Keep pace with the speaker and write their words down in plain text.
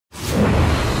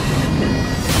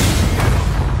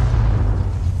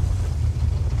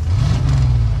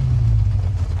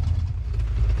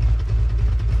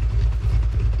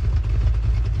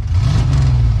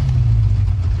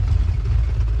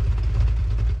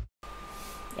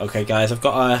Okay guys, I've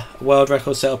got a world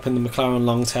record set up in the McLaren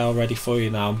Longtail ready for you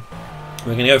now.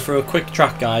 We're going to go through a quick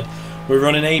track guide. We're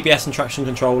running ABS and traction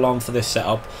control on for this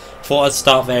setup. Thought I'd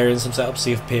start varying some setups,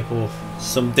 see if people,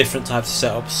 some different types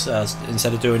of setups,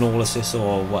 instead of doing all assist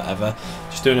or whatever,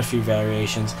 just doing a few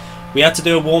variations. We had to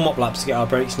do a warm-up lap to get our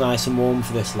brakes nice and warm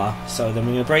for this lap. So then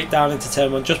we're going to brake down into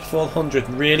turn 1 just before the 100,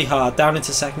 really hard, down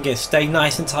into second gear, stay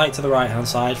nice and tight to the right hand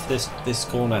side for this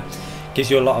corner. Gives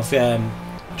you a lot of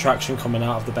traction coming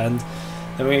out of the bend.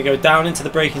 Then we're going to go down into the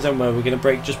braking zone where we're going to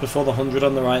brake just before the 100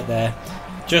 on the right there.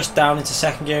 Just down into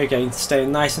second gear again,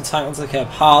 staying nice and tight onto the curb,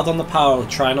 hard on the power,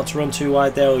 try not to run too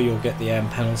wide there or you'll get the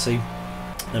penalty.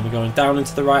 Then we're going down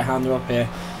into the right hander up here.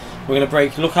 We're going to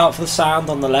brake, look out for the sound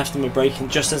on the left, and we're braking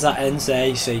just as that ends there,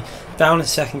 you see. Down into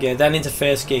second gear, then into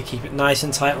first gear, keep it nice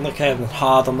and tight on the curb and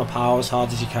hard on the power, as hard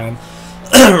as you can.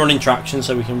 Running traction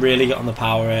so we can really get on the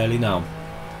power early now.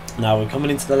 Now we're coming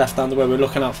into the left hander where we're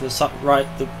looking out for the right,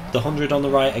 the 100 on the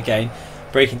right again.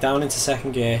 Braking down into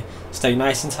second gear, stay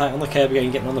nice and tight on the curb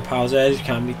again, getting on the power as early as you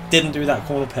can. We didn't do that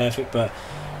corner perfect, but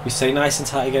we stay nice and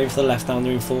tight again for the left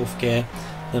hander in fourth gear.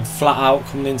 Then flat out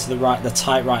coming into the right, the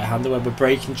tight right hander where we're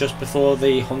braking just before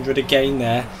the 100 again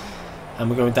there, and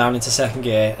we're going down into second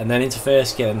gear and then into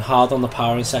first gear and hard on the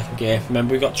power in second gear.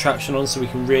 Remember, we've got traction on so we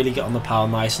can really get on the power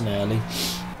nice and early.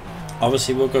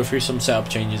 Obviously we'll go through some setup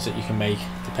changes that you can make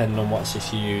depending on what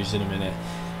assist you use in a minute.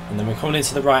 And then we're coming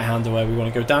into the right hander where we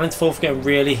want to go down into fourth gear and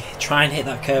really try and hit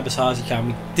that curb as hard as you can.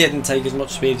 We didn't take as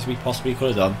much speed as we possibly could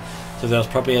have done, so there was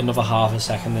probably another half a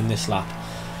second in this lap.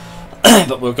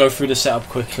 But we'll go through the setup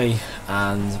quickly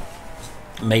and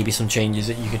maybe some changes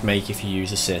that you could make if you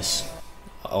use assist,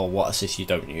 or what assist you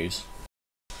don't use.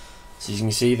 So you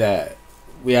can see there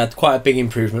we had quite a big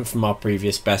improvement from our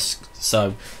previous best,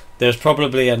 so there's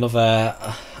probably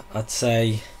another I'd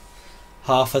say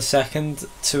half a second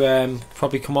to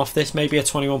probably come off this, maybe a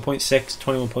 21.6,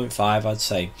 21.5 I'd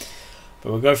say.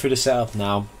 But we'll go through the setup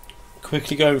now,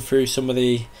 quickly going through some of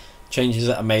the changes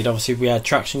that I made. Obviously we had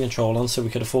traction control on, so we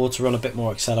could afford to run a bit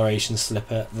more acceleration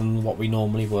slipper than what we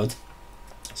normally would.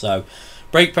 So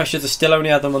brake pressures, I still only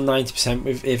had them on 90%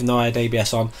 with, even though I had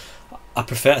ABS on. I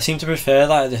seem to prefer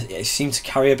that. It seemed to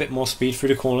carry a bit more speed through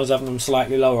the corners, having them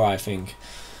slightly lower, I think.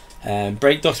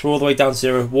 Brake ducts were all the way down to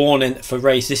 0. Warning for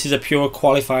race, this is a pure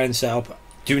qualifying setup.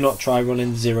 Do not try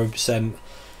running 0%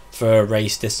 for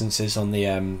race distances on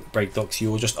the brake ducts.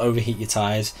 You will just overheat your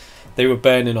tyres. They were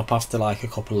burning up after like a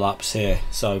couple of laps here,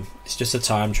 so it's just a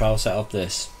time trial setup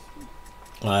this.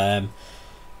 You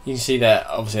can see that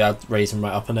obviously I'd raise them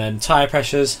right up, and then tyre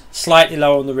pressures slightly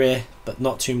lower on the rear but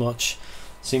not too much.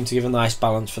 Seem to give a nice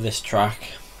balance for this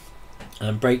track.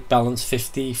 And brake balance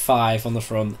 55 on the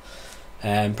front.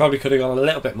 Probably could have gone a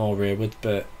little bit more rearward,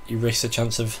 but you risk the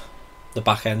chance of the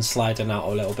back end sliding out a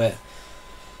little bit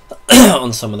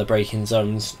on some of the braking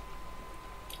zones.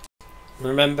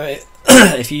 Remember,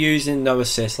 if you're using no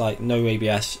assist, like no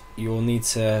ABS, you'll need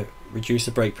to reduce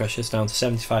the brake pressures down to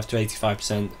 75 to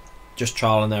 85%, just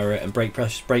trial and error, and brake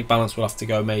balance will have to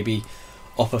go maybe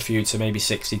up a few to maybe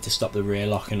 60 to stop the rear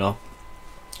locking up.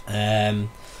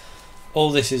 All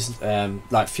this is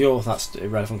like fuel, that's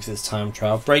irrelevant because it's time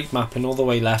trial. Brake mapping all the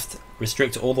way left,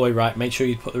 restrictor all the way right. Make sure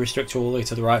you put the restrictor all the way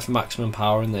to the right for maximum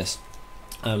power in this.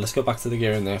 Let's go back to the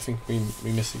gearing there. I think we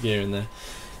missed the gear in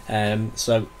there.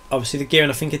 So obviously the gearing,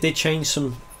 I think I did change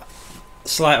some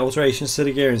slight alterations to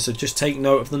the gearing, so just take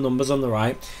note of the numbers on the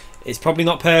right. It's probably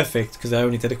not perfect because I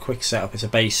only did a quick setup, it's a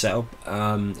base setup.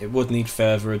 It would need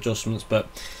further adjustments, but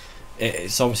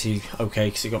it's obviously okay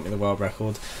because it got me the world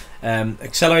record.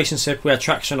 Acceleration slip, we had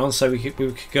traction on, so we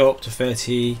could go up to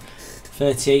 38%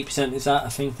 is that, I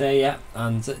think there, yeah.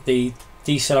 And the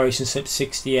deceleration slip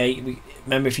 68.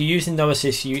 Remember, if you're using no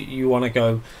assist, you want to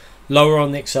go lower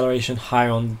on the acceleration,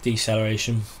 higher on the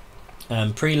deceleration.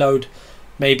 Preload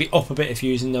maybe up a bit if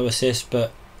you're using no assist,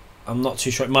 but I'm not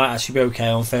too sure. It might actually be okay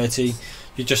on 30.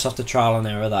 You just have to trial and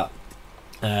error that.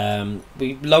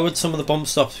 We lowered some of the bump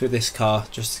stops with this car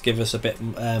just to give us a bit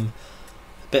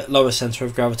lower centre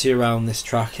of gravity around this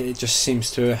track. It just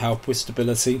seems to help with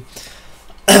stability.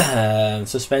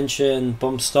 Suspension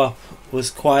bump stop was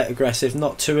quite aggressive,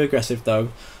 not too aggressive though,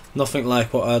 nothing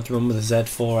like what I'd run with a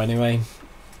Z4 anyway.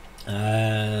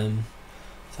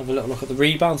 Let's have a little look at the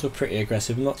rebounds. Were pretty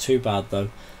aggressive, not too bad though.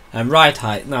 Ride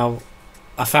height, now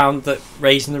I found that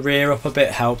raising the rear up a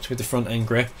bit helped with the front end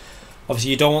grip.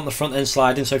 Obviously you don't want the front end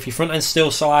sliding, so if your front end's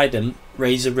still sliding,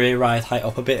 raise the rear ride height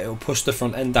up a bit. It'll push the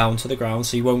front end down to the ground,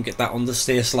 so you won't get that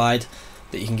understeer slide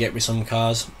that you can get with some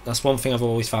cars. That's one thing I've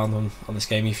always found on this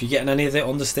game. If you're getting any of the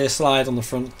understeer slide on the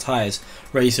front tyres,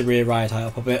 raise the rear ride height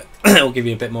up a bit. It'll give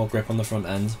you a bit more grip on the front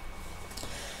end.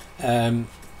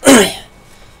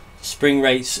 Spring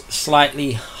rates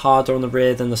slightly harder on the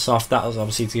rear than the soft. That was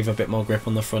obviously to give a bit more grip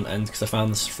on the front end because I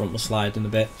found the front was sliding a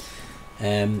bit.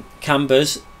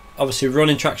 Cambers, obviously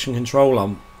running traction control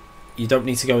on, you don't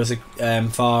need to go as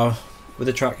far with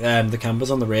the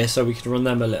cambers on the rear, so we could run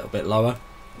them a little bit lower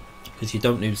because you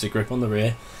don't lose the grip on the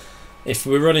rear. If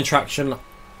we're running traction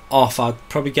off, I'd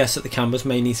probably guess that the cambers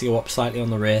may need to go up slightly on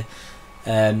the rear.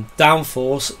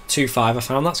 Downforce 2.5, I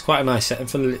found that's quite a nice setting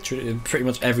for literally pretty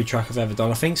much every track I've ever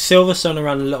done. I think Silverstone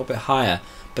ran a little bit higher,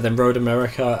 but then Road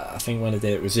America, I think when I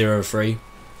did it was 0.3.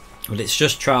 But it's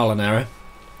just trial and error.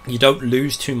 You don't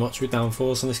lose too much with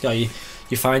downforce on this guy.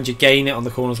 You find you gain it on the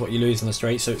corners what you lose on the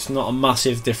straight, so it's not a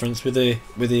massive difference with the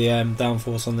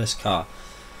downforce on this car.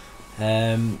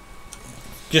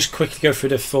 Just quickly go through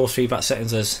the force feedback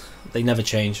settings as they never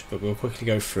change, but we'll quickly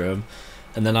go through them,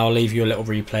 and then I'll leave you a little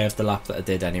replay of the lap that I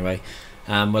did anyway.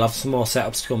 We'll have some more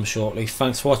setups to come shortly.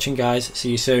 Thanks for watching, guys.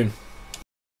 See you soon.